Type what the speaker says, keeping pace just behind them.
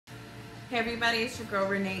Hey everybody, it's your girl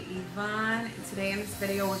Renee Yvonne. Today in this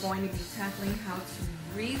video we're going to be tackling how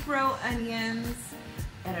to regrow onions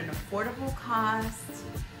at an affordable cost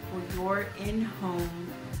for your in-home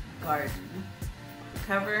garden.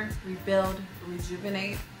 Recover, rebuild,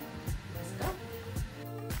 rejuvenate. Let's go.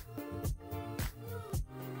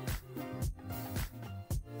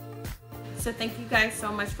 So thank you guys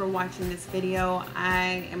so much for watching this video.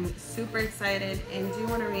 I am super excited and do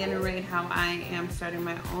want to reiterate how I am starting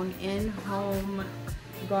my own in-home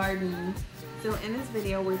garden. So in this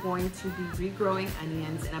video, we're going to be regrowing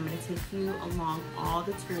onions, and I'm going to take you along all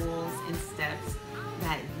the tools and steps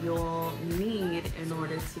that you'll need in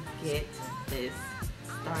order to get this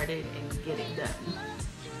started and get it done.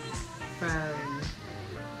 From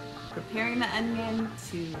preparing the onion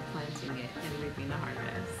to planting it and reaping the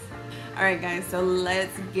harvest. All right guys, so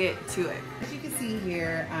let's get to it. As you can see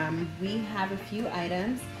here, we have a few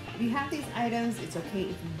items. If you have these items, it's okay. If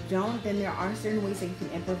you don't, then there are certain ways that you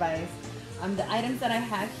can improvise. The items that I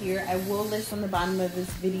have here, I will list on the bottom of this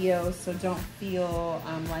video, so don't feel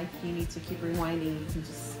like you need to keep rewinding. You can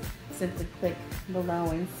just simply click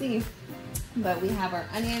below and see. But we have our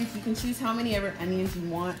onions. You can choose how many ever onions you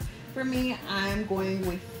want. For me, I'm going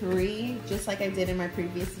with 3, just like I did in my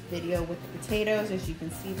previous video with the potatoes, as you can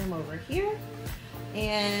see them over here.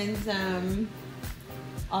 And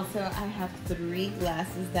also I have 3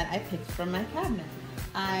 glasses that I picked from my cabinet.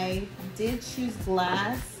 I did choose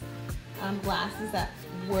glasses that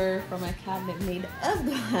were from my cabinet made of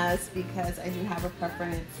glass because I do have a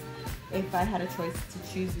preference. If I had a choice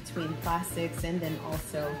to choose between plastics and then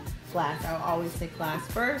also glass, I would always say glass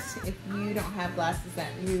first. If you don't have glasses that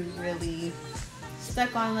you really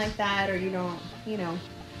stuck on like that, or you don't,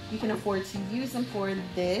 you can afford to use them for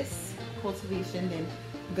this cultivation, then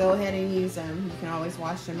go ahead and use them. You can always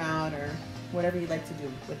wash them out or whatever you like to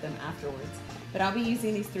do with them afterwards. But I'll be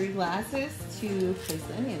using these 3 glasses to place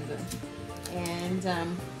the onions in.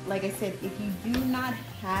 And like I said, if you do not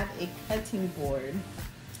have a cutting board,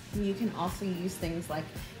 you can also use things like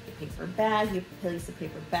a paper bag. You place a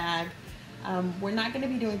paper bag. We're not going to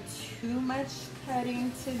be doing too much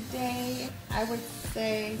cutting today. I would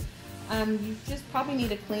say you just probably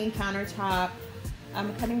need a clean countertop, a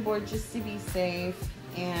cutting board just to be safe,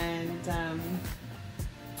 and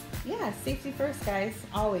yeah, safety first, guys.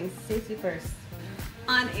 Always safety first.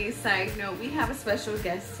 On a side note, we have a special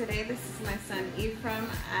guest today. This is my son Ephraim.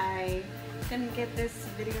 I couldn't get this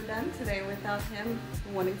video done today without him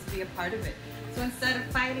wanting to be a part of it. So instead of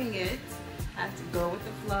fighting it, I have to go with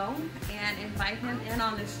the flow and invite him in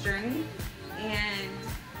on this journey, and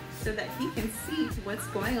so that he can see what's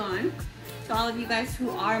going on. To all of you guys who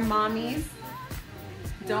are mommies,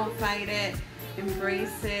 don't fight it,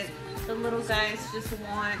 embrace it. The little guys just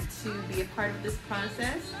want to be a part of this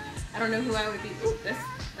process. I don't know who I would be.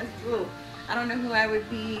 Ooh, I don't know who I would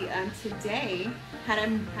be today had I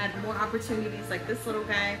had more opportunities like this little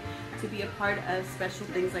guy to be a part of special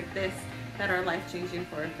things like this that are life-changing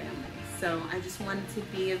for our family. So I just wanted to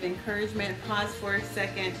be of encouragement. Pause for a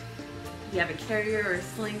second. If you have a carrier or a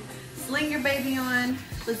sling your baby on.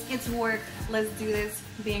 Let's get to work. Let's do this.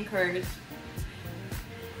 Be encouraged.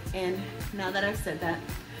 And now that I've said that,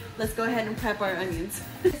 let's go ahead and prep our onions.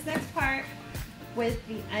 This next part with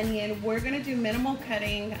the onion, we're gonna do minimal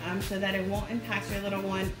cutting so that it won't impact your little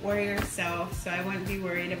one or yourself. So I wouldn't be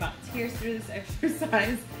worried about tears through this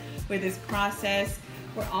exercise with this process.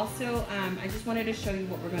 We're also, I just wanted to show you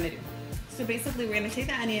what we're gonna do. So basically we're gonna take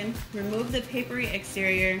the onion, remove the papery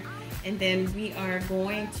exterior, and then we are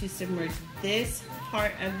going to submerge this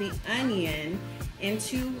part of the onion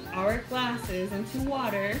into our glasses, into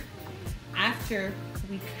water, after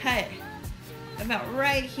we cut about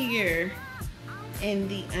right here in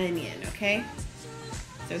the onion, okay?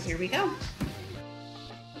 So here we go.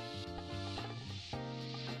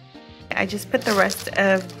 I just put the rest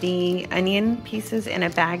of the onion pieces in a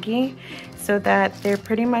baggie so that they're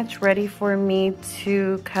pretty much ready for me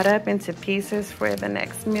to cut up into pieces for the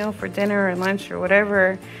next meal, for dinner or lunch or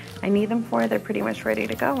whatever I need them for. They're pretty much ready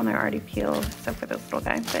to go, and they're already peeled except for this little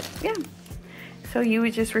guy. But yeah, so you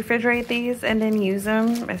would just refrigerate these and then use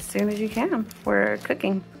them as soon as you can for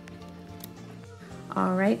cooking.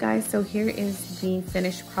 All right guys, so here is the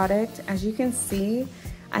finished product. As you can see,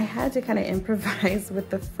 I had to kind of improvise with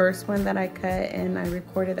the first one that I cut and I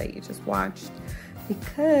recorded that you just watched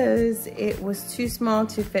because it was too small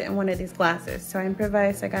to fit in one of these glasses. So I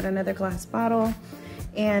improvised. I got another glass bottle,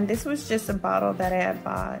 and this was just a bottle that I had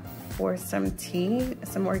bought for some tea,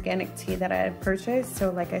 some organic tea that I had purchased.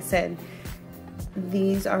 So like I said,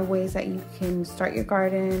 these are ways that you can start your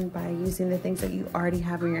garden by using the things that you already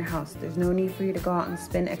have in your house. There's no need for you to go out and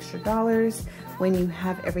spend extra dollars when you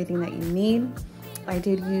have everything that you need. I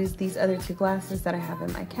did use these other 2 glasses that I have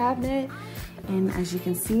in my cabinet, and as you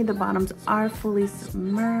can see, the bottoms are fully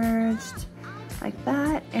submerged like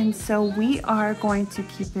that. And so we are going to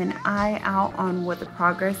keep an eye out on what the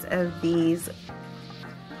progress of these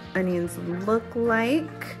onions look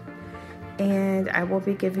like, and I will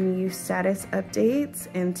be giving you status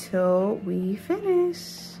updates until we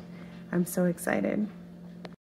finish. I'm so excited.